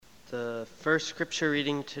The first scripture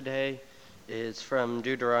reading today is from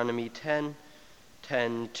Deuteronomy 10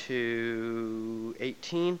 to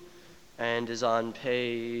 18, and is on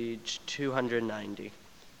page 290.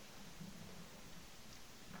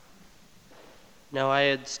 Now I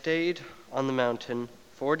had stayed on the mountain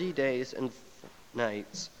 40 days and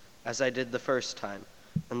nights, as I did the first time,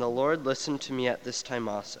 and the Lord listened to me at this time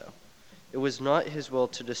also. It was not his will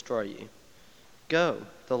to destroy you. Go,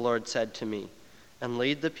 the Lord said to me, and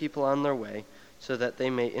lead the people on their way, so that they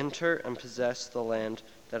may enter and possess the land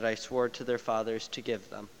that I swore to their fathers to give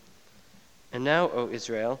them. And now, O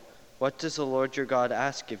Israel, what does the Lord your God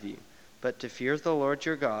ask of you, but to fear the Lord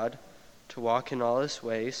your God, to walk in all his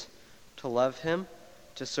ways, to love him,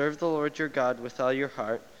 to serve the Lord your God with all your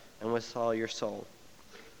heart and with all your soul,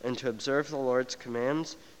 and to observe the Lord's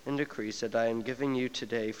commands and decrees that I am giving you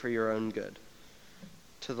today for your own good.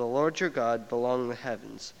 To the Lord your God belong the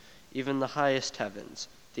heavens, even the highest heavens,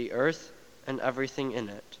 the earth, and everything in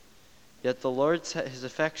it. Yet the Lord set his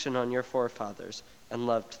affection on your forefathers and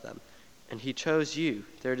loved them, and he chose you,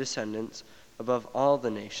 their descendants, above all the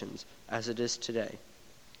nations, as it is today.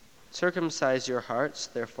 Circumcise your hearts,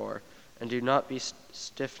 therefore, and do not be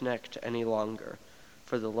stiff-necked any longer.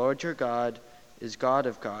 For the Lord your God is God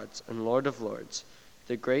of gods and Lord of lords,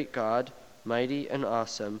 the great God, mighty and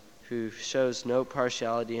awesome, who shows no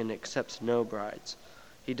partiality and accepts no brides.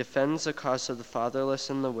 He defends the cause of the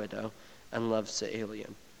fatherless and the widow, and loves the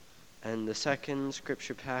alien. And the second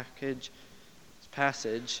scripture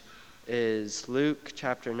passage is Luke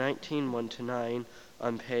chapter 19, 1-9,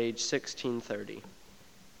 on page 1630.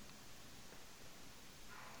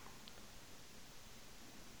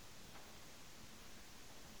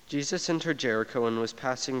 Jesus entered Jericho and was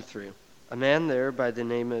passing through. A man there by the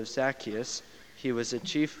name of Zacchaeus, he was a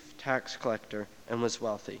chief tax collector and was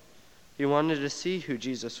wealthy. He wanted to see who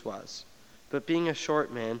Jesus was, but being a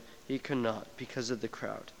short man, he could not because of the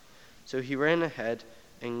crowd. So he ran ahead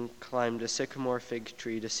and climbed a sycamore fig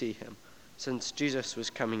tree to see him, since Jesus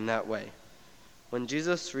was coming that way. When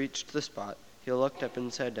Jesus reached the spot, he looked up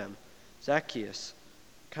and said to him, "Zacchaeus,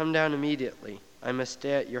 come down immediately. I must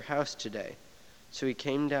stay at your house today." So he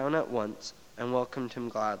came down at once and welcomed him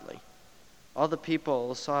gladly. All the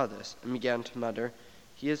people saw this and began to mutter,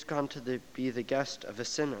 "He has gone to be the guest of a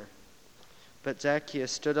sinner." But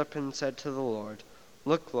Zacchaeus stood up and said to the Lord,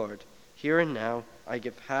 "Look, Lord, here and now I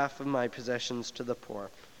give half of my possessions to the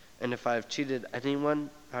poor, and if I have cheated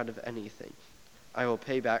anyone out of anything, I will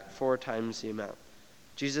pay back 4 times the amount."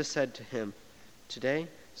 Jesus said to him, "Today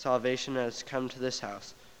salvation has come to this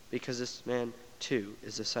house, because this man too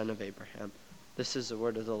is a son of Abraham." This is the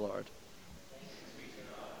word of the Lord.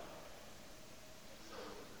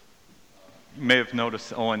 You may have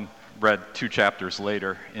noticed Owen read 2 chapters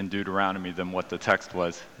later in Deuteronomy than what the text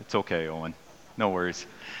was. It's okay, Owen. No worries.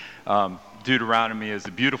 Deuteronomy is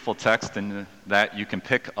a beautiful text in that you can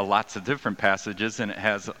pick lots of different passages, and it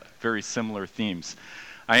has very similar themes.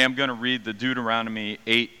 I am going to read the Deuteronomy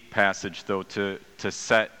 8 passage, though, to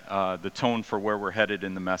set the tone for where we're headed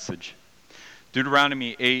in the message.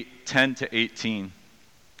 Deuteronomy 8, 10-18.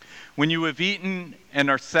 When you have eaten and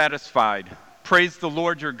are satisfied, praise the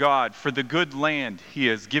Lord your God for the good land he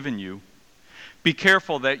has given you. Be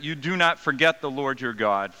careful that you do not forget the Lord your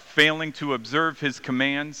God, failing to observe his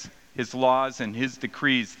commands, his laws, and his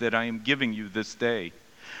decrees that I am giving you this day.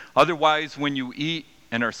 Otherwise, when you eat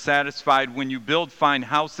and are satisfied, when you build fine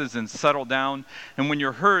houses and settle down, and when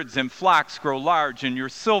your herds and flocks grow large, and your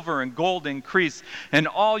silver and gold increase, and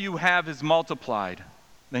all you have is multiplied,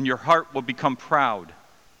 then your heart will become proud,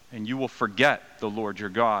 and you will forget the Lord your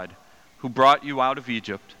God, who brought you out of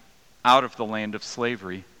Egypt, out of the land of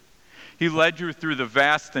slavery. He led you through the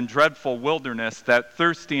vast and dreadful wilderness, that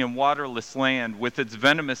thirsty and waterless land with its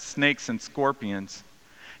venomous snakes and scorpions.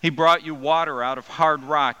 He brought you water out of hard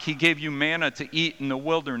rock. He gave you manna to eat in the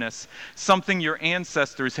wilderness, something your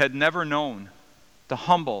ancestors had never known, to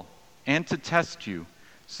humble and to test you,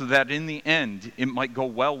 so that in the end it might go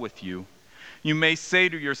well with you. You may say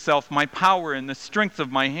to yourself, "My power and the strength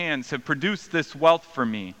of my hands have produced this wealth for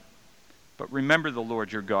me." But remember the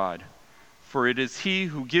Lord your God, for it is he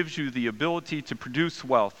who gives you the ability to produce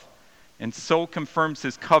wealth, and so confirms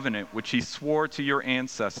his covenant which he swore to your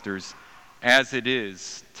ancestors, as it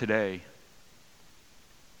is today.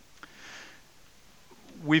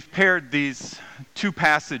 We've paired these 2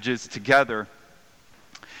 passages together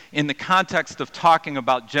in the context of talking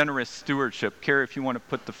about generous stewardship. Carrie, if you want to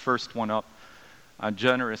put the first one up. on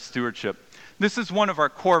generous stewardship. This is one of our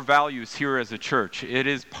core values here as a church. It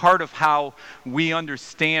is part of how we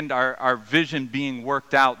understand our vision being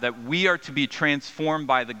worked out, that we are to be transformed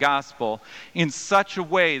by the gospel in such a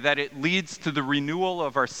way that it leads to the renewal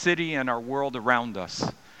of our city and our world around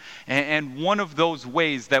us. And one of those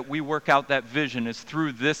ways that we work out that vision is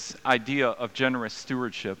through this idea of generous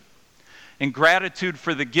stewardship. In gratitude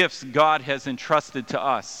for the gifts God has entrusted to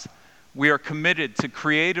us, we are committed to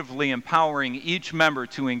creatively empowering each member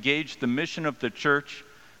to engage the mission of the church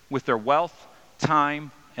with their wealth,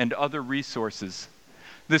 time, and other resources.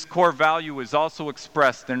 This core value is also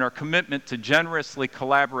expressed in our commitment to generously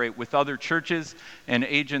collaborate with other churches and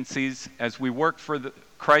agencies as we work for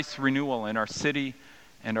Christ's renewal in our city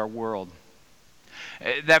and our world.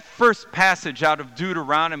 That first passage out of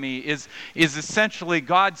Deuteronomy is essentially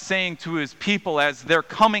God saying to his people as they're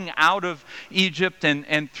coming out of Egypt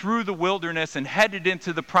and through the wilderness and headed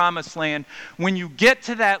into the promised land, when you get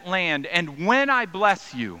to that land and when I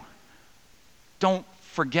bless you, don't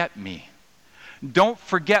forget me. Don't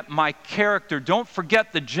forget my character. Don't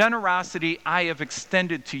forget the generosity I have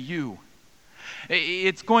extended to you.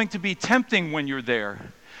 It's going to be tempting when you're there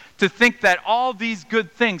to think that all these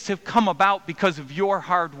good things have come about because of your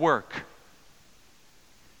hard work.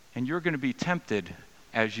 And you're going to be tempted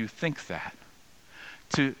as you think that,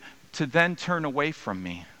 to then turn away from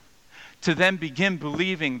me, to then begin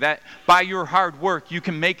believing that by your hard work you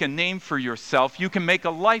can make a name for yourself, you can make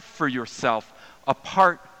a life for yourself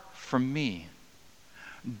apart from me.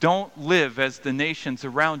 Don't live as the nations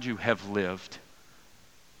around you have lived.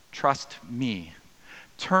 Trust me.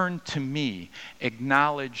 Turn to me.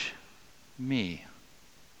 Acknowledge me.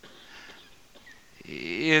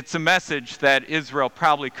 It's a message that Israel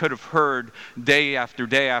probably could have heard day after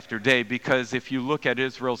day after day, because if you look at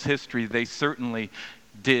Israel's history, they certainly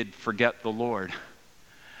did forget the Lord.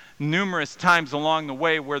 Numerous times along the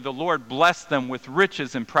way where the Lord blessed them with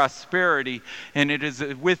riches and prosperity, and it is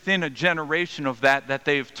within a generation of that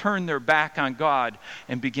they've turned their back on God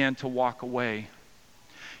and began to walk away.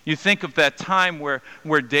 You think of that time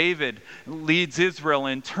where David leads Israel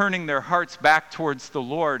in turning their hearts back towards the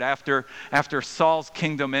Lord after Saul's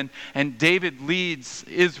kingdom. And David leads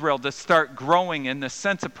Israel to start growing, and the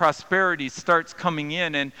sense of prosperity starts coming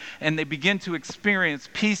in, and they begin to experience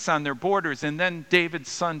peace on their borders. And then David's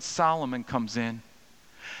son Solomon comes in.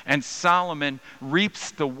 And Solomon reaps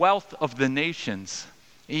the wealth of the nations.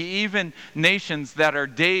 Even nations that are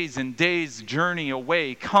days and days' journey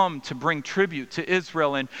away come to bring tribute to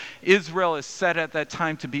Israel. And Israel is said at that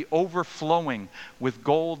time to be overflowing with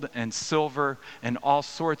gold and silver and all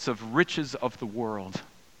sorts of riches of the world.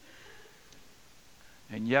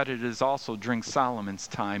 And yet it is also during Solomon's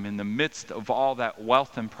time, in the midst of all that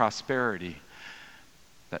wealth and prosperity,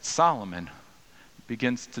 that Solomon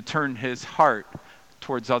begins to turn his heart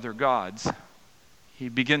towards other gods. He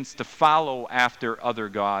begins to follow after other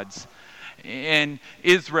gods, and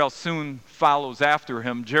Israel soon follows after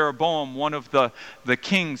him. Jeroboam, one of the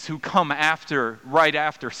kings who come right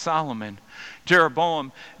after Solomon,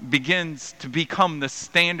 Jeroboam begins to become the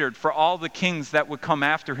standard for all the kings that would come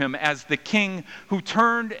after him as the king who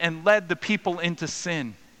turned and led the people into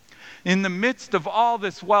sin. In the midst of all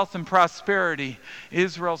this wealth and prosperity,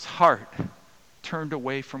 Israel's heart turned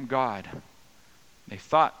away from God. They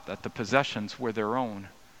thought that the possessions were their own.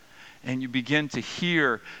 And you begin to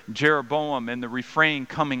hear Jeroboam and the refrain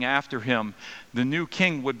coming after him. The new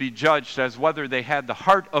king would be judged as whether they had the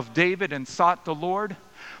heart of David and sought the Lord,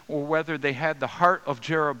 or whether they had the heart of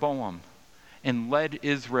Jeroboam and led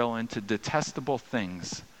Israel into detestable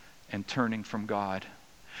things and turning from God.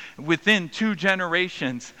 Within 2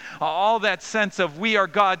 generations, all that sense of we are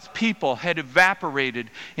God's people had evaporated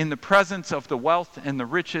in the presence of the wealth and the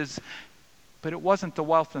riches. But it wasn't the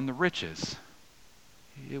wealth and the riches.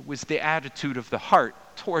 It was the attitude of the heart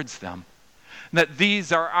towards them. That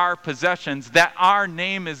these are our possessions, that our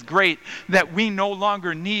name is great, that we no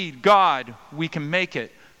longer need God. We can make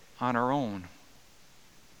it on our own.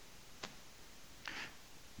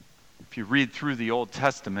 If you read through the Old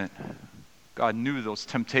Testament, God knew those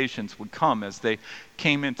temptations would come as they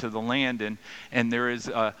came into the land, and there is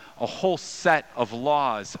a whole set of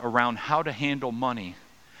laws around how to handle money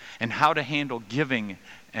and how to handle giving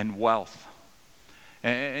and wealth.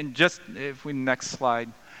 And just, if we next slide.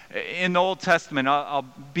 In the Old Testament, I'll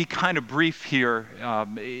be kind of brief here.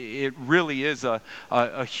 It really is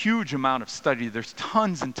a huge amount of study. There's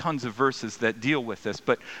tons and tons of verses that deal with this.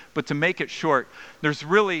 But to make it short, there's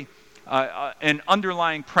really an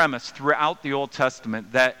underlying premise throughout the Old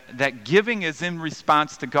Testament that giving is in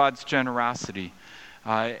response to God's generosity.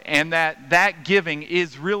 And that giving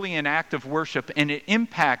is really an act of worship, and it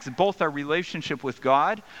impacts both our relationship with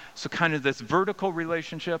God, so kind of this vertical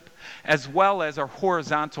relationship, as well as our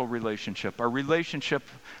horizontal relationship, our relationship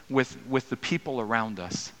with the people around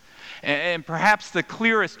us. And perhaps the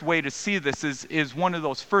clearest way to see this is one of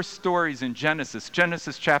those first stories in Genesis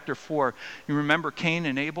chapter 4. You remember Cain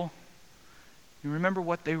and Abel? You remember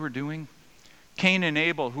what they were doing? Cain and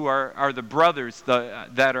Abel, who are the brothers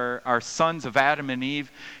that are sons of Adam and Eve,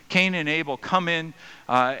 Cain and Abel come in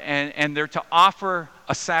and they're to offer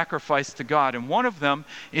a sacrifice to God. And one of them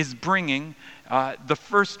is bringing the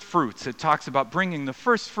first fruits. It talks about bringing the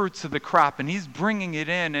first fruits of the crop, and he's bringing it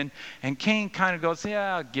in. And Cain kind of goes,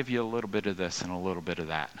 yeah, I'll give you a little bit of this and a little bit of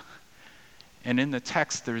that. And in the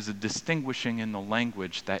text, there's a distinguishing in the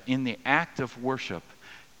language that in the act of worship,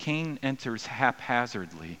 Cain enters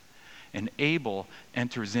haphazardly, and Abel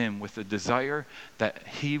enters in with a desire that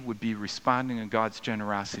he would be responding to God's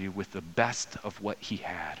generosity with the best of what he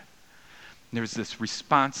had. There's this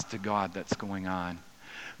response to God that's going on.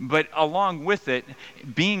 But along with it,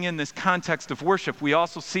 being in this context of worship, we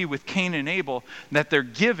also see with Cain and Abel that their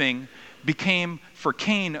giving became, for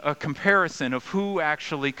Cain, a comparison of who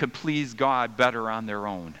actually could please God better on their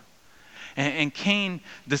own. And Cain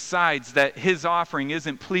decides that his offering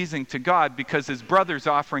isn't pleasing to God because his brother's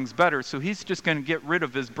offering's better, so he's just going to get rid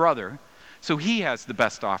of his brother, so he has the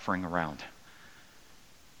best offering around.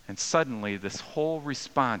 And suddenly, this whole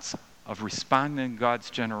response of responding to God's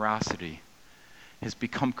generosity has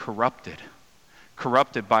become corrupted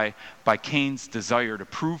by Cain's desire to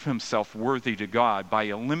prove himself worthy to God by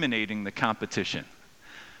eliminating the competition,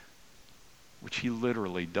 which he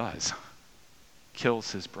literally does,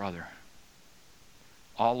 kills his brother.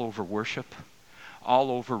 All over worship,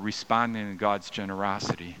 all over responding to God's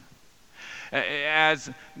generosity.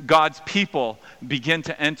 As God's people begin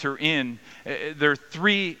to enter in,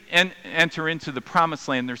 enter into the promised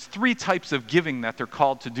land, there's three types of giving that they're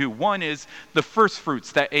called to do. One is the first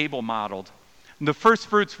fruits that Abel modeled. The first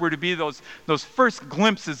fruits were to be those first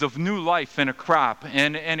glimpses of new life in a crop.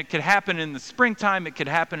 And it could happen in the springtime, it could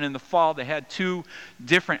happen in the fall. They had two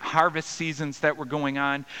different harvest seasons that were going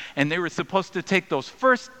on. And they were supposed to take those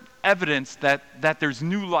first evidence that there's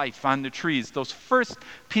new life on the trees, those first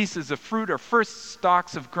pieces of fruit or first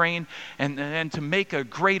stalks of grain, and to make a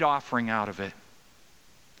great offering out of it.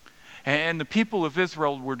 And the people of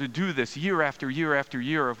Israel were to do this year after year after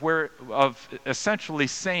year of essentially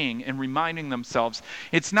saying and reminding themselves,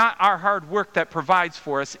 it's not our hard work that provides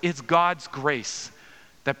for us, it's God's grace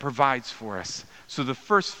that provides for us. So the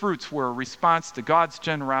first fruits were a response to God's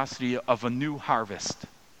generosity of a new harvest.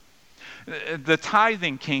 The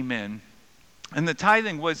tithing came in, and the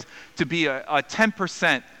tithing was to be a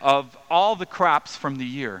 10% of all the crops from the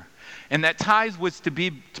year. And that tithe was to be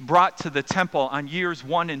brought to the temple on years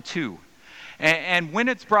 1 and 2. And when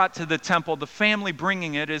it's brought to the temple, the family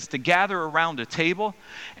bringing it is to gather around a table,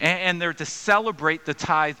 and they're to celebrate the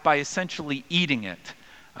tithe by essentially eating it.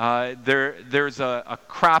 There's a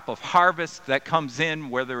crop of harvest that comes in,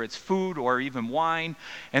 whether it's food or even wine,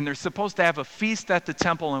 and they're supposed to have a feast at the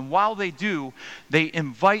temple, and while they do, they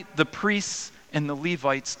invite the priests and the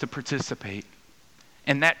Levites to participate.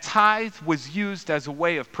 And that tithe was used as a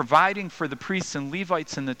way of providing for the priests and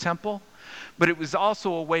Levites in the temple, but it was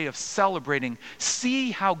also a way of celebrating, see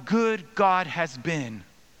how good God has been.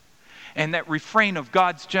 And that refrain of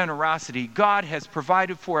God's generosity, God has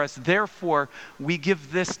provided for us, therefore we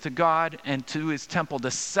give this to God and to his temple to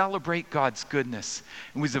celebrate God's goodness.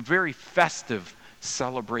 It was a very festive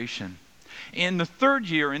celebration. In the third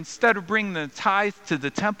year, instead of bringing the tithe to the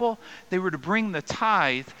temple, they were to bring the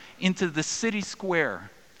tithe into the city square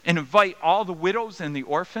and invite all the widows and the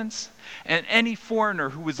orphans and any foreigner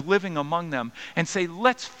who was living among them and say,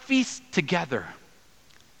 let's feast together.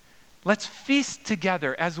 Let's feast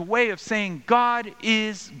together as a way of saying God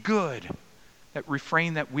is good. That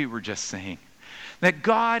refrain that we were just saying. That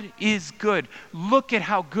God is good. Look at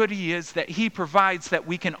how good he is, that he provides that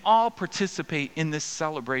we can all participate in this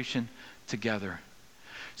celebration together.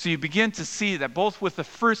 So you begin to see that both with the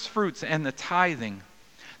first fruits and the tithing,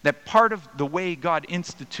 that part of the way God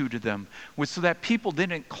instituted them was so that people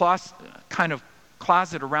didn't kind of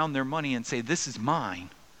closet around their money and say, this is mine,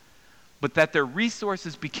 but that their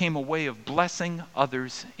resources became a way of blessing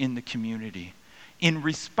others in the community in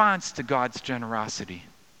response to God's generosity.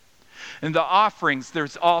 And the offerings,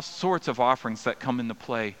 there's all sorts of offerings that come into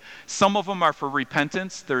play. Some of them are for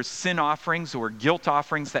repentance. There's sin offerings or guilt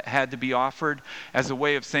offerings that had to be offered as a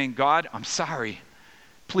way of saying, God, I'm sorry.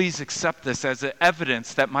 Please accept this as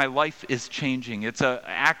evidence that my life is changing. It's an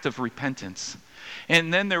act of repentance.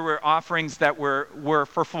 And then there were offerings that were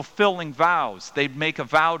for fulfilling vows. They'd make a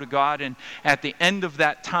vow to God, and at the end of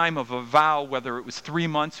that time of a vow, whether it was 3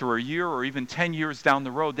 months or a year or even 10 years down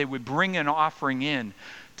the road, they would bring an offering in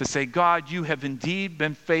to say, God, you have indeed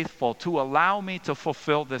been faithful to allow me to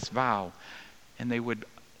fulfill this vow. And they would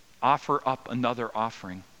offer up another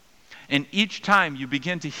offering. And each time you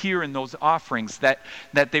begin to hear in those offerings that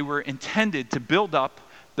they were intended to build up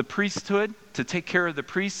the priesthood, to take care of the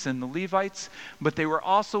priests and the Levites, but they were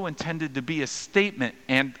also intended to be a statement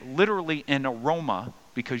and literally an aroma,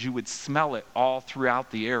 because you would smell it all throughout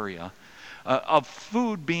the area, of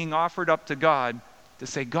food being offered up to God to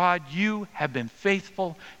say, God, you have been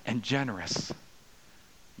faithful and generous.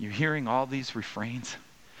 You're hearing all these refrains?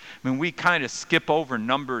 I mean, we kind of skip over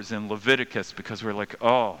Numbers in Leviticus because we're like,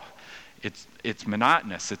 oh, it's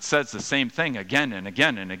monotonous. It says the same thing again and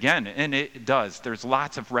again and again, and it does. There's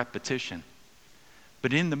lots of repetition.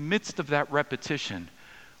 But in the midst of that repetition,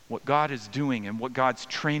 what God is doing and what God's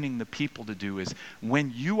training the people to do is,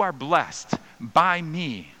 when you are blessed by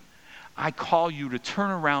me, I call you to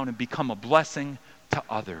turn around and become a blessing to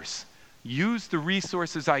others. Use the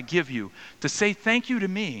resources I give you to say thank you to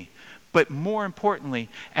me, but more importantly,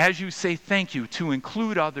 as you say thank you, to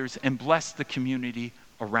include others and bless the community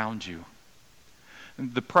around you.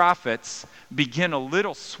 The prophets begin a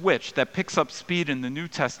little switch that picks up speed in the New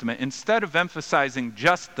Testament. Instead of emphasizing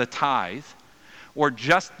just the tithe or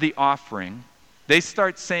just the offering, they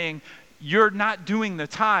start saying, you're not doing the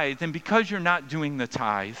tithe, and because you're not doing the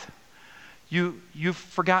tithe, you've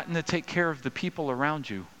forgotten to take care of the people around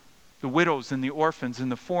you. The widows and the orphans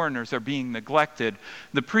and the foreigners are being neglected.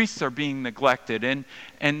 The priests are being neglected.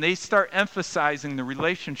 And they start emphasizing the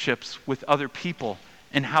relationships with other people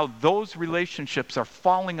and how those relationships are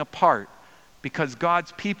falling apart because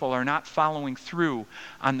God's people are not following through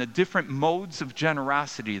on the different modes of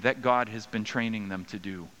generosity that God has been training them to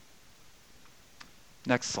do.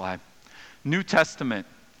 Next slide. New Testament.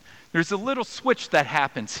 There's a little switch that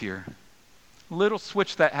happens here.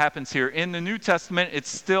 In the New Testament, it's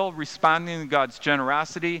still responding to God's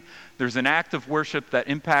generosity. There's an act of worship that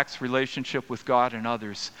impacts relationship with God and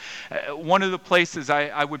others. One of the places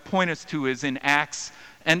I would point us to is in Acts,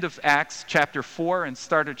 end of Acts chapter 4 and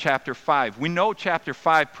start of chapter 5. We know chapter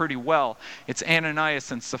 5 pretty well. It's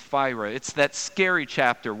Ananias and Sapphira. It's that scary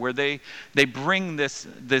chapter where they bring this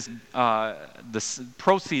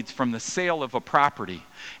proceeds from the sale of a property,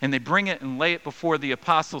 and they bring it and lay it before the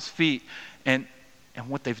apostles' feet. And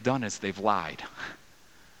what they've done is they've lied.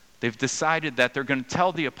 They've decided that they're going to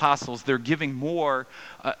tell the apostles they're giving more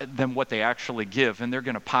than what they actually give, and they're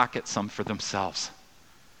going to pocket some for themselves.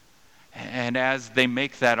 And as they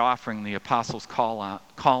make that offering, the apostles call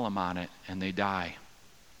them on it, and they die.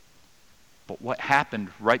 But what happened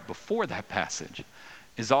right before that passage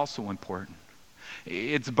is also important.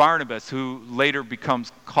 It's Barnabas who later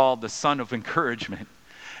becomes called the son of encouragement.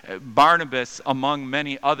 Barnabas, among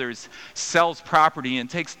many others, sells property and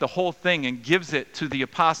takes the whole thing and gives it to the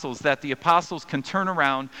apostles, that the apostles can turn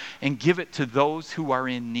around and give it to those who are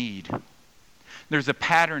in need. There's a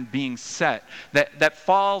pattern being set that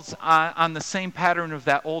falls on the same pattern of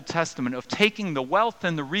that Old Testament, of taking the wealth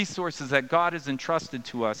and the resources that God has entrusted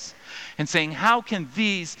to us and saying, how can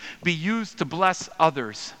these be used to bless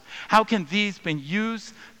others? How can these be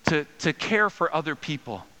used to care for other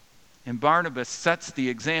people? And Barnabas sets the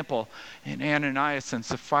example, and Ananias and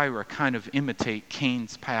Sapphira kind of imitate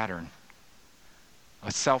Cain's pattern.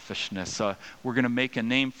 A selfishness, we're going to make a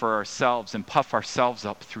name for ourselves and puff ourselves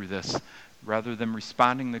up through this, rather than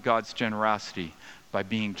responding to God's generosity by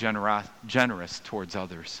being generous towards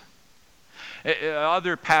others.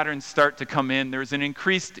 Other patterns start to come in. There's an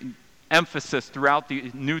increased emphasis throughout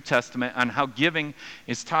the New Testament on how giving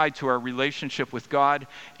is tied to our relationship with God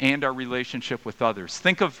and our relationship with others.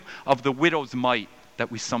 Think of the widow's mite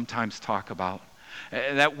that we sometimes talk about.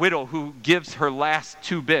 That widow who gives her last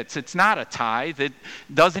 2 bits. It's not a tithe. It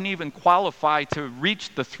doesn't even qualify to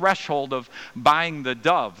reach the threshold of buying the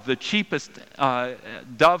dove, the cheapest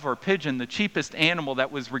dove or pigeon, the cheapest animal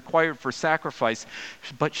that was required for sacrifice.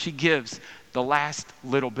 But she gives the last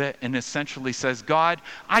little bit and essentially says, God,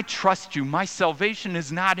 I trust you. My salvation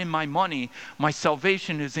is not in my money. My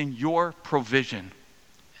salvation is in your provision.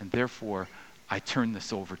 And therefore, I turn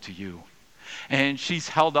this over to you. And she's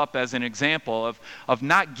held up as an example of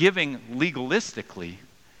not giving legalistically,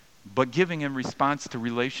 but giving in response to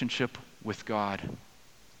relationship with God.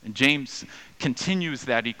 And James continues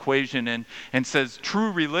that equation and says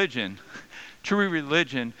true religion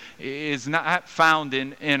is not found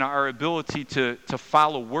in our ability to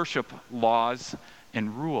follow worship laws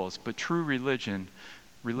and rules, but true religion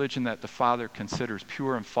that the Father considers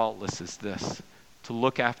pure and faultless, is this: to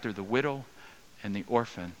look after the widow and the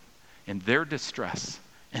orphan in their distress,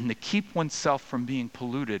 and to keep oneself from being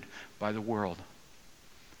polluted by the world.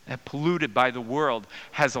 That polluted by the world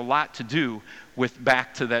has a lot to do with,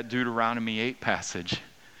 back to that Deuteronomy 8 passage.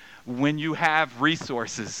 When you have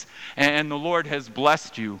resources and the Lord has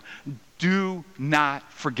blessed you, do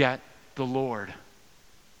not forget the Lord.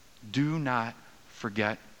 Do not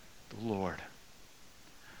forget the Lord.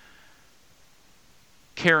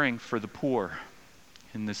 Caring for the poor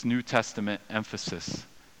in this New Testament emphasis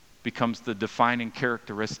becomes the defining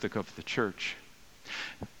characteristic of the church.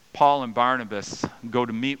 Paul and Barnabas go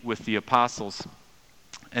to meet with the apostles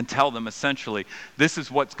and tell them essentially, this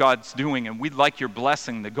is what God's doing, and we'd like your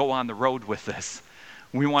blessing to go on the road with this.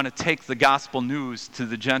 We want to take the gospel news to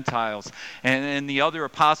the Gentiles. And the other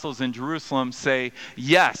apostles in Jerusalem say,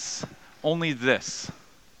 yes, only this.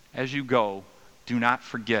 As you go, do not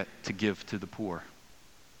forget to give to the poor.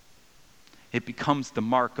 It becomes the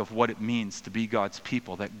mark of what it means to be God's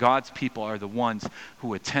people, that God's people are the ones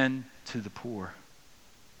who attend to the poor.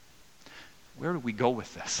 Where do we go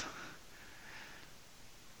with this?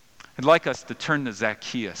 I'd like us to turn to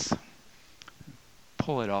Zacchaeus.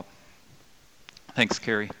 Pull it up. Thanks,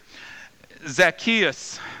 Carrie.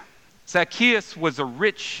 Zacchaeus was a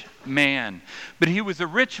rich man, but he was a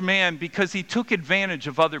rich man because he took advantage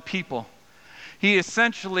of other people. He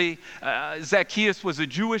essentially, Zacchaeus was a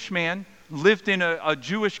Jewish man, lived in a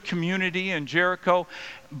Jewish community in Jericho,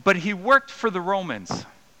 but he worked for the Romans.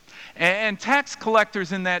 And tax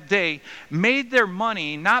collectors in that day made their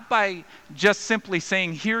money not by just simply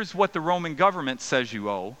saying, here's what the Roman government says you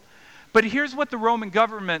owe, but here's what the Roman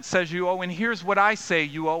government says you owe, and here's what I say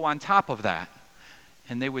you owe on top of that.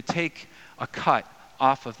 And they would take a cut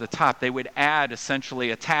off of the top. They would add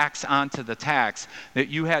essentially a tax onto the tax that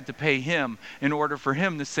you had to pay him in order for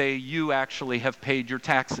him to say you actually have paid your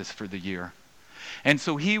taxes for the year. And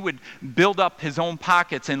so he would build up his own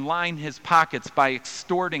pockets and line his pockets by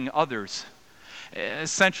extorting others,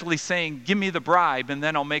 essentially saying, give me the bribe and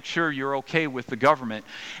then I'll make sure you're okay with the government.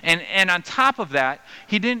 And on top of that,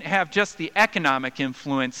 he didn't have just the economic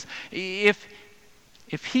influence. If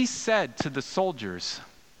he said to the soldiers,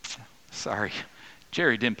 sorry,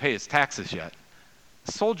 Jerry didn't pay his taxes yet,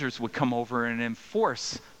 the soldiers would come over and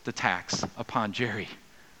enforce the tax upon Jerry.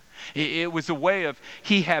 It was a way of,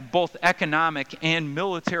 he had both economic and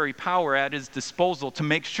military power at his disposal to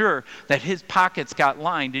make sure that his pockets got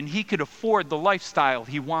lined and he could afford the lifestyle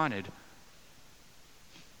he wanted.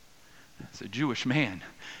 As a Jewish man,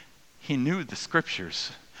 he knew the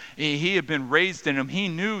scriptures. He had been raised in them. He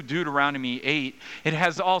knew Deuteronomy 8. It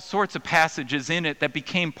has all sorts of passages in it that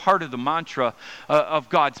became part of the mantra of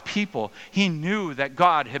God's people. He knew that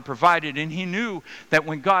God had provided, and he knew that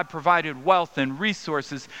when God provided wealth and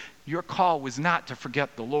resources, your call was not to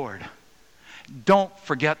forget the Lord. Don't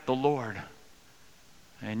forget the Lord.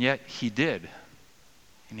 And yet he did.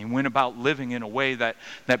 And he went about living in a way that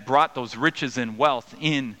brought those riches and wealth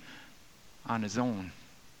in on his own.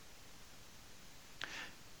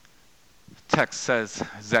 The text says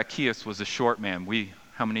Zacchaeus was a short man.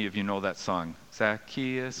 How many of you know that song?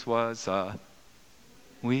 Zacchaeus was a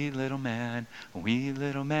wee little man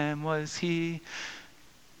was he.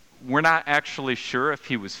 We're not actually sure if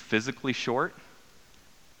he was physically short.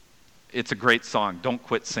 It's a great song. Don't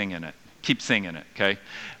quit singing it. Keep singing it, okay?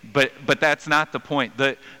 But that's not the point.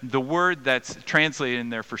 The word that's translated in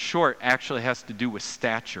there for short actually has to do with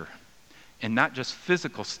stature. And not just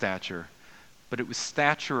physical stature, but it was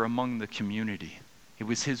stature among the community. It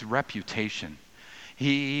was his reputation.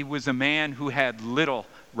 He was a man who had little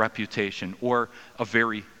reputation or a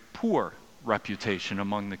very poor reputation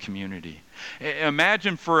among the community.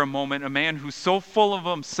 Imagine for a moment a man who's so full of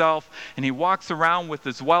himself and he walks around with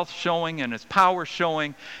his wealth showing and his power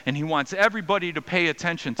showing and he wants everybody to pay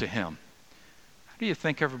attention to him. How do you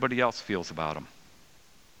think everybody else feels about him?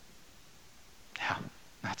 Yeah,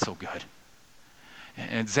 not so good.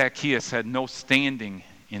 And Zacchaeus had no standing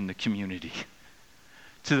in the community,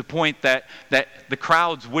 to the point that the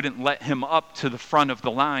crowds wouldn't let him up to the front of the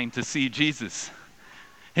line to see Jesus.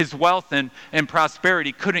 His wealth and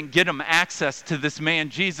prosperity couldn't get him access to this man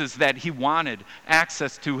Jesus that he wanted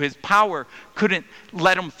access to. His power couldn't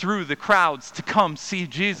let him through the crowds to come see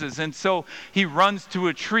Jesus. And so he runs to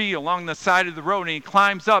a tree along the side of the road and he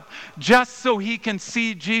climbs up just so he can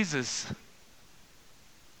see Jesus.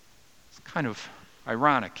 It's kind of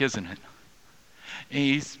ironic, isn't it?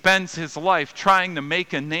 He spends his life trying to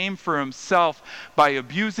make a name for himself by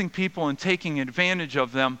abusing people and taking advantage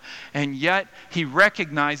of them. And yet he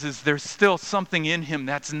recognizes there's still something in him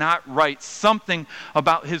that's not right. Something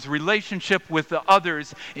about his relationship with the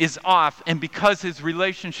others is off. And because his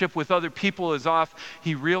relationship with other people is off,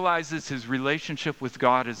 he realizes his relationship with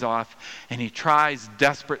God is off. And he tries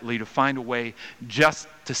desperately to find a way just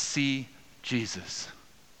to see Jesus.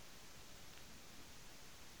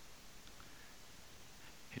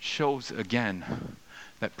 It shows again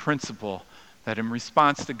that principle that in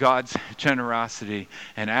response to God's generosity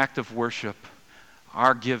and act of worship,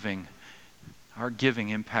 our giving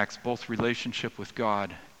impacts both relationship with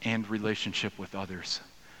God and relationship with others.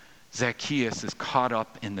 Zacchaeus is caught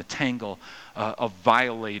up in the tangle of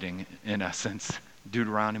violating, in essence,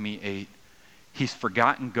 Deuteronomy 8. He's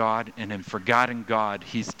forgotten God, and in forgotten God,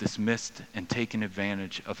 he's dismissed and taken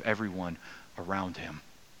advantage of everyone around him.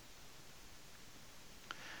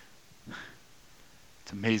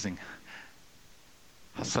 It's amazing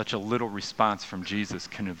how such a little response from Jesus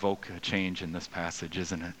can evoke a change in this passage,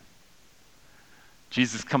 isn't it?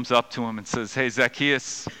 Jesus comes up to him and says, "Hey,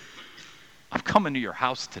 Zacchaeus, I'm coming to your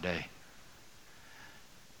house today."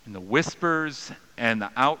 And the whispers and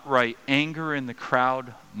the outright anger in the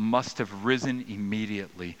crowd must have risen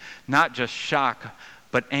immediately. Not just shock,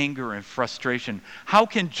 but anger and frustration. How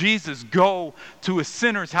can Jesus go to a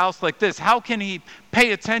sinner's house like this? How can he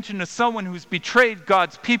pay attention to someone who's betrayed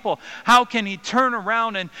God's people? How can he turn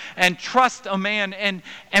around and trust a man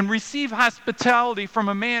and receive hospitality from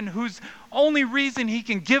a man whose only reason he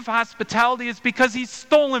can give hospitality is because he's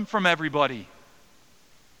stolen from everybody?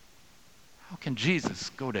 How can Jesus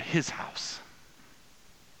go to his house?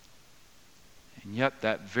 And yet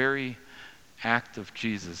that very act of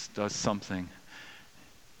Jesus does something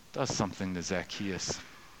to Zacchaeus.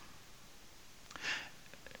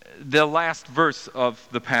 The last verse of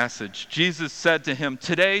the passage, Jesus said to him,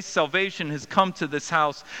 "Today salvation has come to this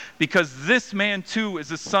house, because this man too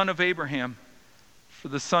is a son of Abraham. For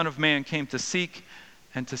the Son of Man came to seek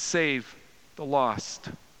and to save the lost."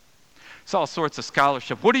 It's all sorts of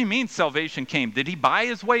scholarship. What do you mean salvation came? Did he buy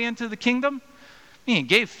his way into the kingdom? He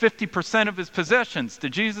gave 50% of his possessions.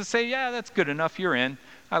 Did Jesus say, "Yeah, that's good enough, you're in.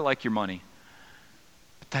 I like your money"?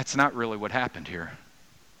 That's not really what happened here.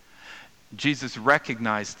 Jesus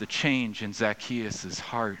recognized the change in Zacchaeus'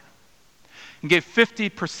 heart. He gave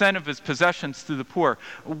 50% of his possessions to the poor,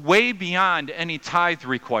 way beyond any tithe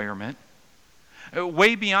requirement,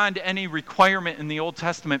 way beyond any requirement in the Old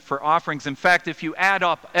Testament for offerings. In fact, if you add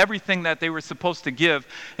up everything that they were supposed to give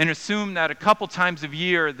and assume that a couple times a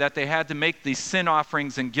year that they had to make these sin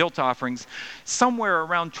offerings and guilt offerings, somewhere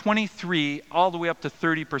around 23 all the way up to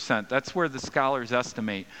 30%, that's where the scholars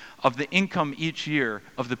estimate, of the income each year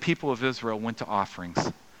of the people of Israel went to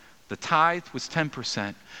offerings. The tithe was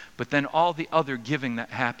 10%, but then all the other giving that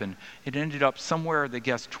happened, it ended up somewhere, they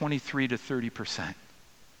guessed, 23 to 30%.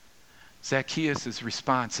 Zacchaeus'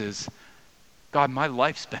 response is, "God, my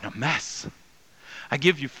life's been a mess. I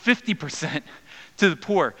give you 50% to the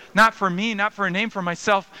poor, not for me, not for a name for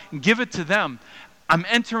myself, and give it to them. I'm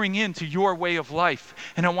entering into your way of life,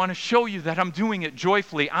 and I want to show you that I'm doing it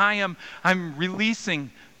joyfully. I'm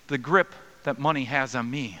releasing the grip that money has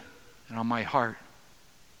on me and on my heart."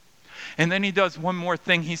 And then he does one more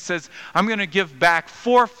thing. He says, "I'm going to give back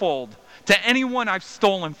fourfold to anyone I've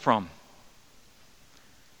stolen from."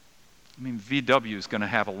 I mean, VW is going to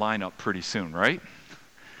have a lineup pretty soon, right?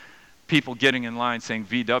 People getting in line saying,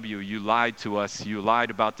 "VW, you lied to us. You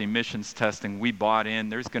lied about the emissions testing. We bought in."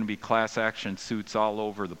 There's going to be class action suits all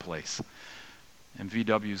over the place. And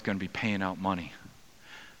VW is going to be paying out money.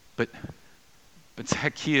 But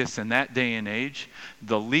Zacchaeus, in that day and age,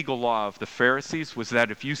 the legal law of the Pharisees was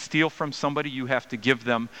that if you steal from somebody, you have to give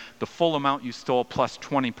them the full amount you stole plus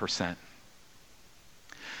 20%.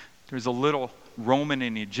 There's a little Roman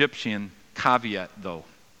and Egyptian caveat, though.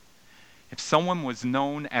 If someone was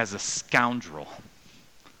known as a scoundrel,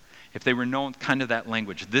 if they were known kind of that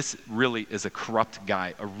language, this really is a corrupt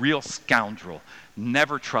guy, a real scoundrel,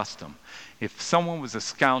 never trust him. If someone was a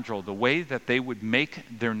scoundrel, the way that they would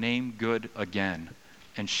make their name good again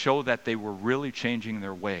and show that they were really changing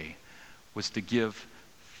their way was to give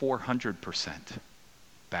 400%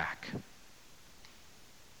 back.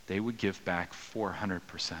 They would give back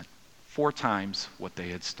 400%. 4 times what they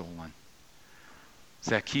had stolen.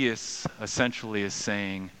 Zacchaeus essentially is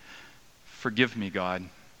saying, "Forgive me, God.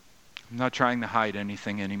 I'm not trying to hide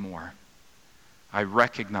anything anymore. I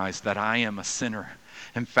recognize that I am a sinner.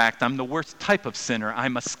 In fact, I'm the worst type of sinner.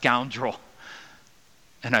 I'm a scoundrel.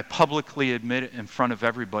 And I publicly admit it in front of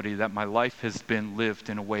everybody that my life has been lived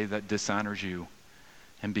in a way that dishonors you.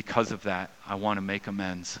 And because of that, I want to make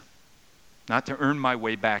amends. Not to earn my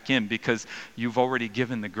way back in, because you've already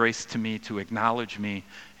given the grace to me to acknowledge me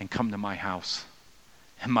and come to my house.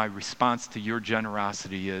 And my response to your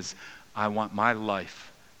generosity is, I want my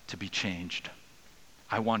life to be changed.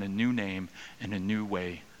 I want a new name and a new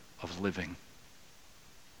way of living.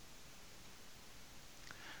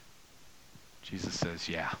 Jesus says,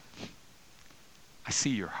 yeah, I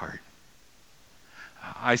see your heart.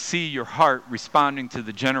 I see your heart responding to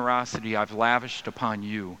the generosity I've lavished upon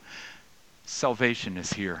you. Salvation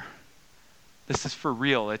is here. This is for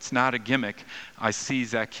real. It's not a gimmick. I see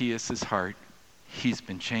Zacchaeus' heart. He's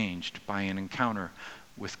been changed by an encounter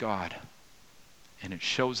with God. And it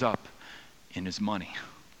shows up in his money.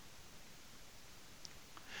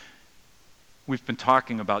 We've been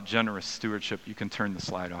talking about generous stewardship. You can turn the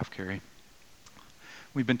slide off, Carrie.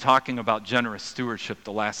 We've been talking about generous stewardship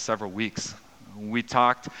the last several weeks. We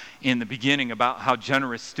talked in the beginning about how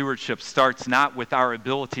generous stewardship starts not with our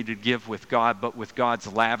ability to give with God, but with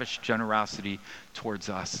God's lavish generosity towards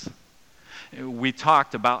us. We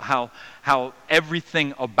talked about how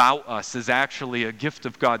everything about us is actually a gift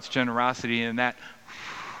of God's generosity, and that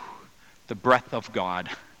the breath of God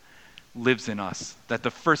lives in us. That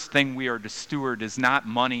the first thing we are to steward is not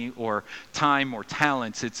money or time or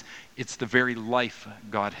talents. It's the very life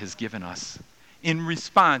God has given us in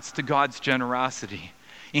response to God's generosity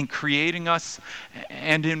in creating us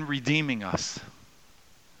and in redeeming us.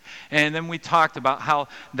 And then we talked about how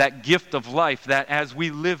that gift of life, that as we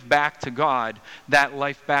live back to God, that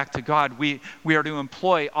life back to God, we are to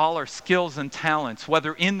employ all our skills and talents,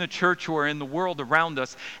 whether in the church or in the world around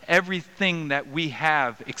us. Everything that we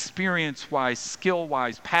have, experience-wise,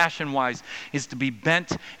 skill-wise, passion-wise, is to be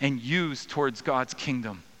bent and used towards God's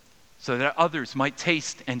kingdom, so that others might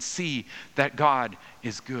taste and see that God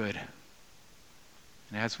is good.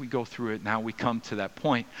 And as we go through it, now we come to that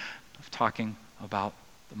point of talking about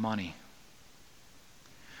the money.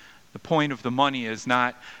 The point of the money is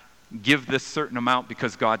not give this certain amount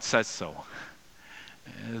because God says so.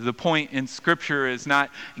 The point in Scripture is not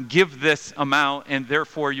give this amount and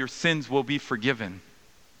therefore your sins will be forgiven.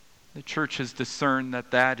 The church has discerned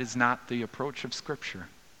that that is not the approach of Scripture.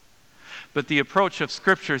 But the approach of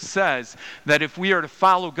Scripture says that if we are to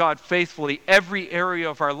follow God faithfully, every area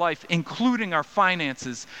of our life, including our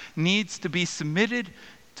finances, needs to be submitted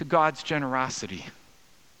to God's generosity.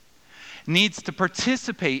 Needs to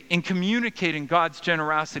participate in communicating God's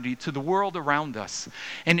generosity to the world around us.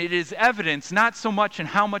 And it is evidenced not so much in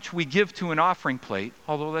how much we give to an offering plate,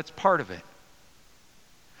 although that's part of it,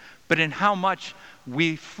 but in how much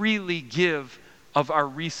we freely give of our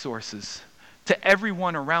resources to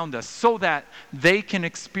everyone around us so that they can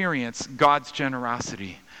experience God's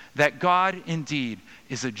generosity. That God indeed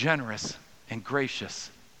is a generous and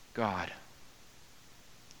gracious God.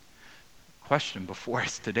 Question before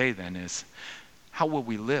us today then is, how will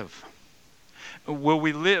we live? Will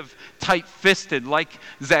we live tight-fisted like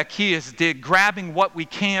Zacchaeus did, grabbing what we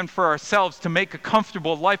can for ourselves to make a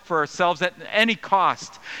comfortable life for ourselves at any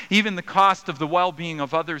cost, even the cost of the well-being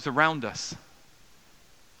of others around us?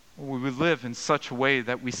 Or will we live in such a way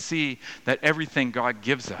that we see that everything God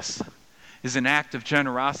gives us is an act of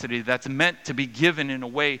generosity that's meant to be given in a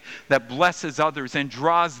way that blesses others and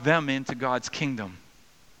draws them into God's kingdom?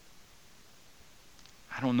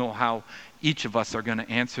 I don't know how each of us are going to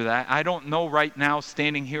answer that. I don't know right now,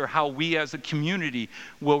 standing here, how we as a community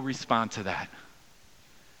will respond to that.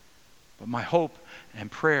 But my hope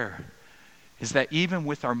and prayer is that even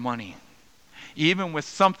with our money, even with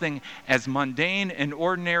something as mundane and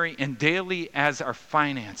ordinary and daily as our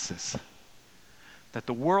finances, that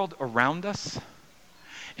the world around us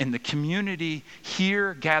and the community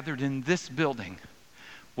here gathered in this building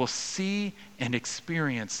will see and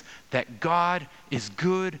experience that God is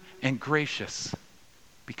good and gracious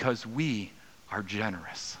because we are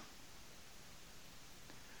generous.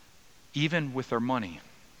 Even with our money,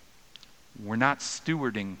 we're not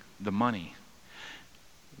stewarding the money.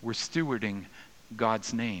 We're stewarding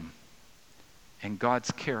God's name and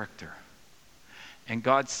God's character and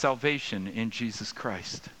God's salvation in Jesus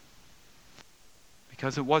Christ.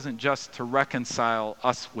 Because it wasn't just to reconcile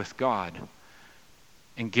us with God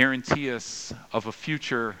and guarantee us of a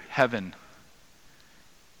future heaven.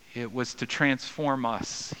 It was to transform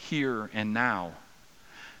us here and now.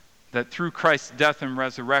 That through Christ's death and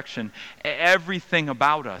resurrection, everything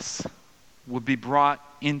about us would be brought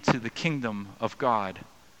into the kingdom of God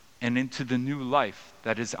and into the new life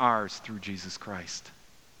that is ours through Jesus Christ.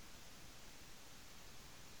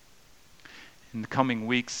 In the coming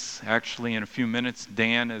weeks, actually in a few minutes,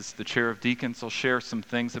 Dan, as the chair of deacons, will share some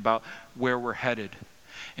things about where we're headed.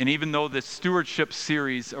 And even though the stewardship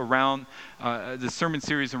series around, the sermon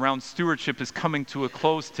series around stewardship is coming to a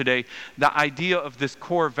close today, the idea of this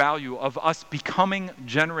core value of us becoming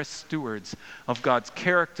generous stewards of God's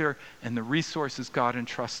character and the resources God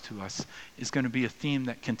entrusts to us is going to be a theme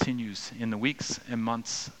that continues in the weeks and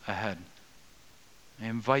months ahead. I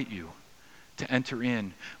invite you to enter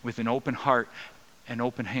in with an open heart and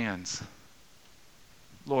open hands.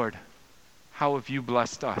 Lord, how have you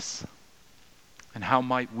blessed us? And how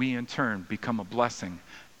might we in turn become a blessing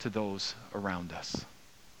to those around us?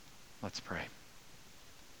 Let's pray.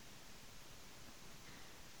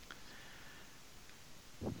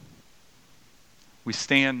 We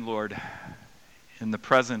stand, Lord, in the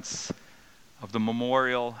presence of the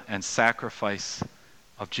memorial and sacrifice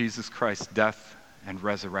of Jesus Christ's death and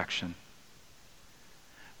resurrection.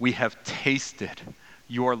 We have tasted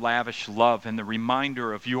your lavish love and the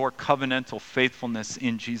reminder of your covenantal faithfulness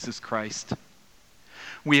in Jesus Christ.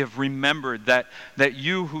 We have remembered that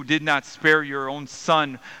you who did not spare your own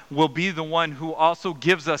Son will be the one who also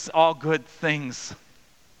gives us all good things.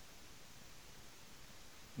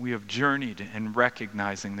 We have journeyed in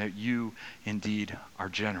recognizing that you indeed are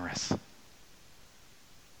generous.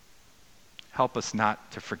 Help us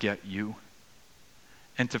not to forget you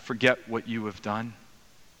and to forget what you have done.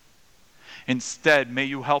 Instead, may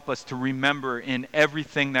you help us to remember in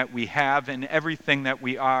everything that we have, in everything that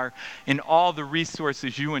we are, in all the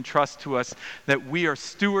resources you entrust to us, that we are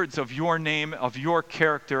stewards of your name, of your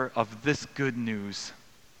character, of this good news.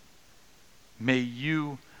 May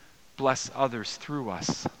you bless others through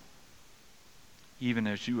us, even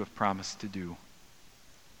as you have promised to do.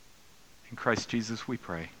 In Christ Jesus we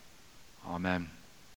pray. Amen.